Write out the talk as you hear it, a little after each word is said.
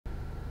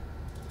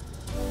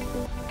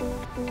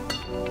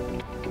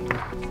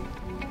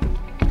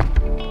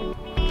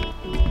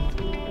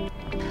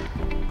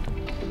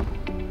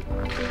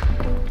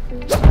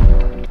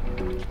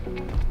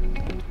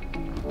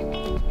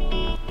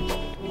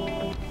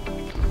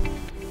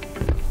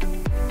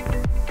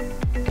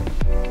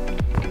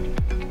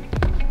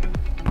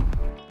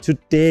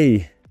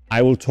today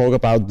I will talk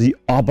about the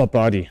upper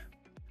body.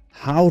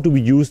 How do we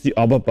use the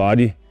upper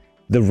body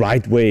the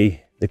right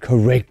way, the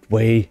correct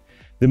way,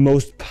 the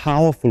most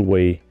powerful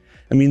way?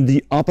 I mean,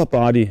 the upper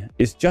body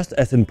is just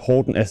as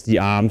important as the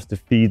arms, the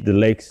feet, the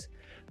legs,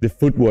 the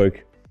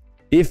footwork.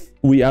 If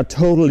we are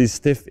totally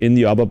stiff in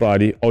the upper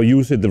body or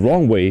use it the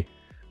wrong way,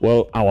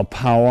 well, our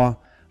power,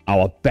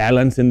 our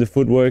balance in the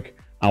footwork,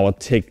 our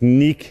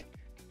technique,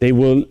 they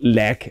will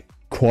lack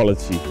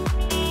quality.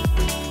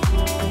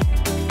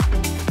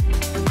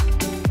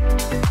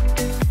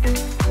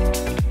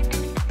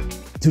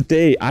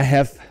 Today I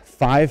have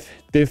 5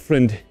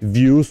 different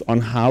views on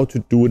how to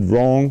do it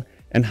wrong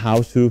and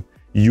how to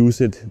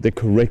use it the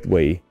correct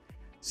way.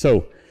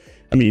 So,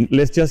 I mean,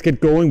 let's just get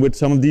going with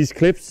some of these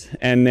clips,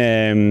 and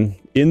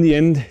in the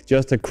end,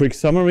 just a quick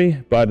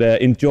summary, but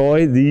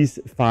enjoy these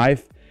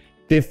 5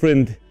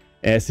 different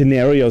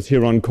scenarios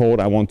here on court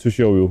I want to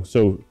show you.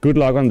 So good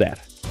luck on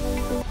that.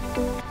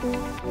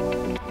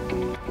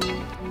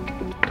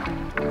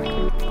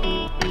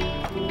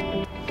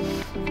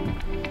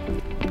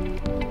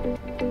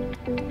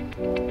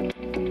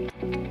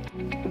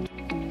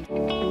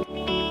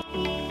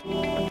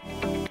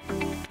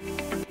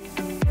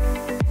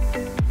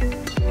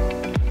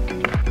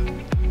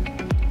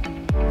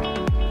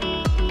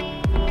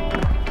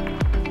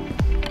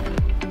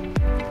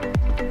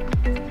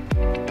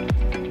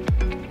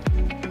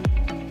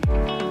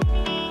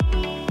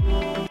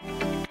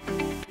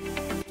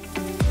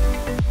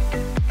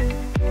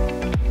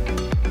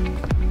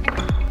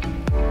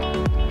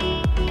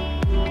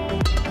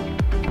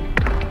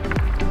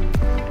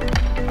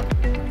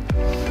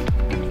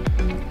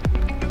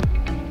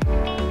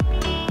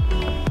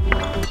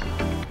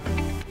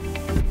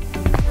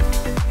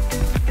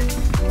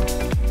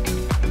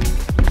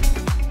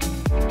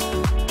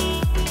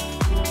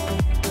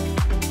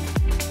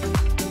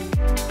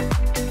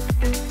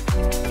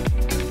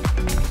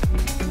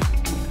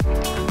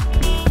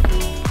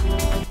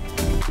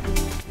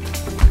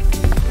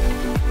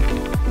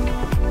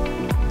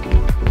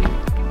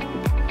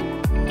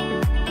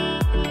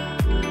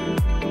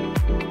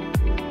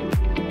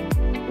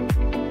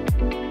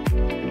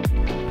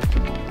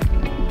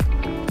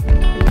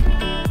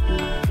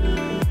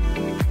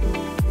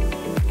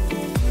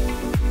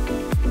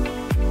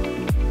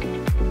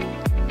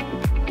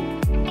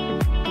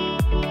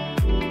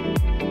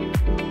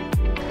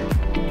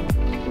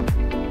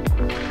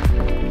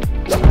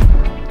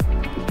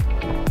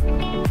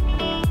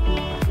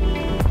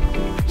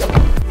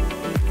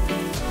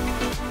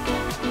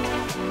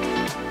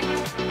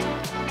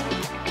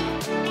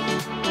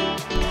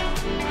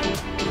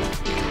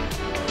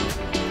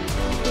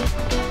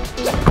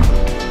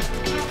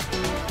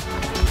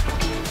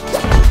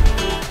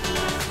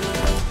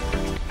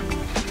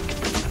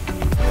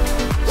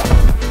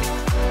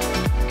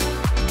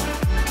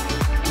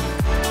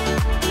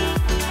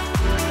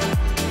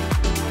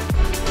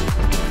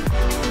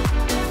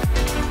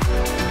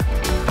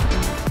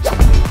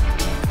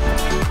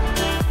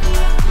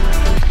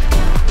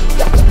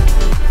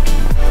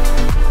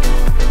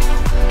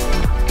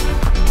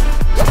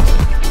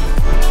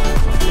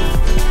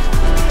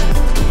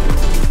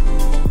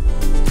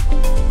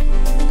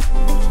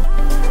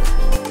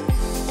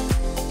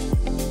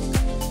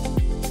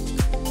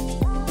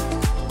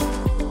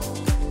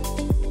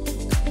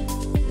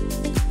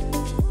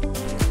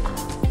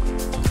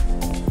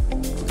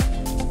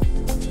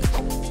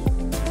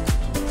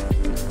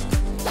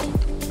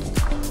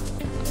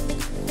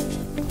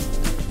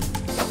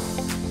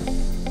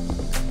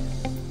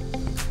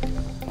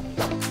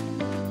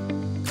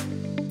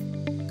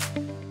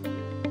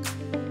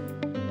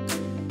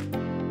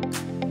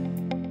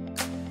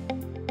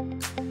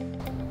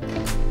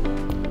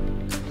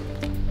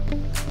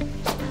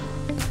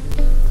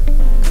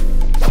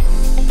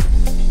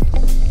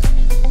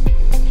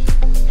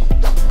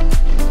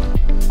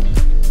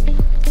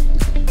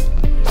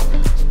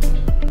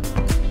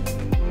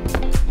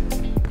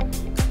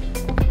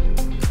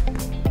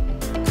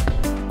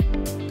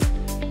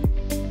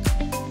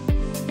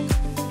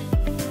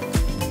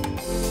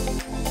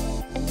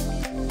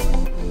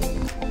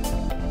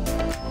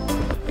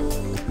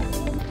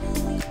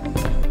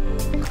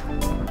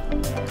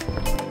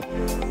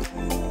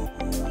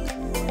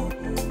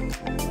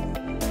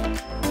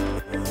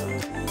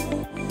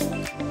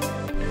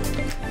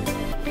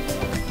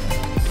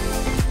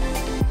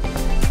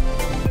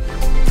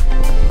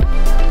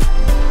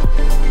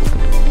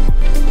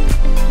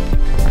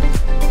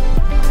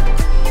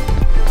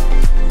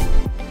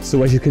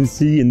 So as you can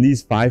see in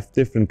these 5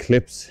 different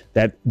clips,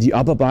 that the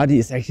upper body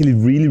is actually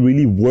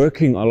really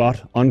working a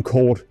lot on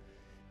court.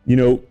 You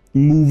know,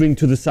 moving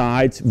to the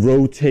sides,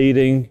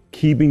 rotating,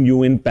 keeping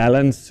you in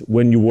balance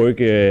when you work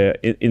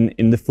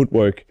in the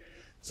footwork.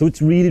 So it's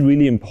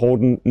really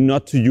important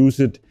not to use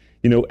it,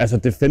 you know, as a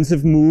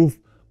defensive move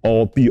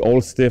or be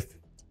all stiff.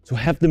 To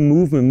have the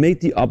movement, make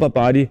the upper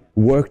body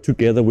work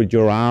together with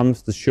your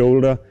arms, the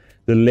shoulder,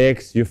 the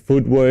legs, your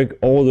footwork,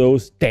 all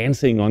those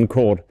dancing on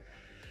court.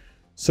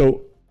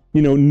 So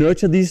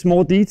nurture these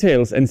small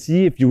details and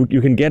see if you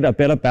can get a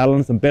better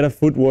balance and better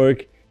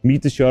footwork,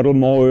 meet the shuttle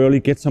more early,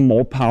 get some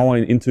more power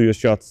into your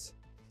shots.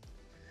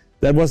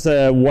 That was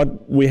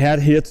what we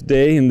had here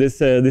today in this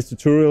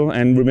tutorial,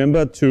 and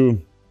remember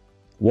to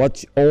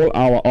watch all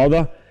our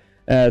other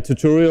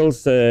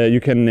tutorials.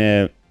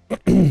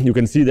 You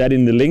can see that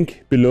in the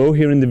link below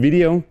here in the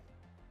video.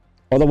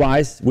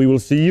 Otherwise, we will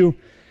see you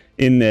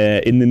in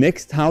the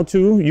next how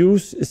to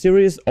use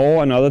series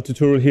or another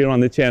tutorial here on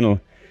the channel.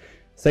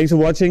 Thanks for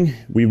watching.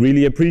 We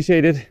really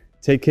appreciate it.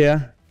 Take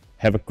care.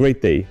 Have a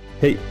great day.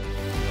 Hey.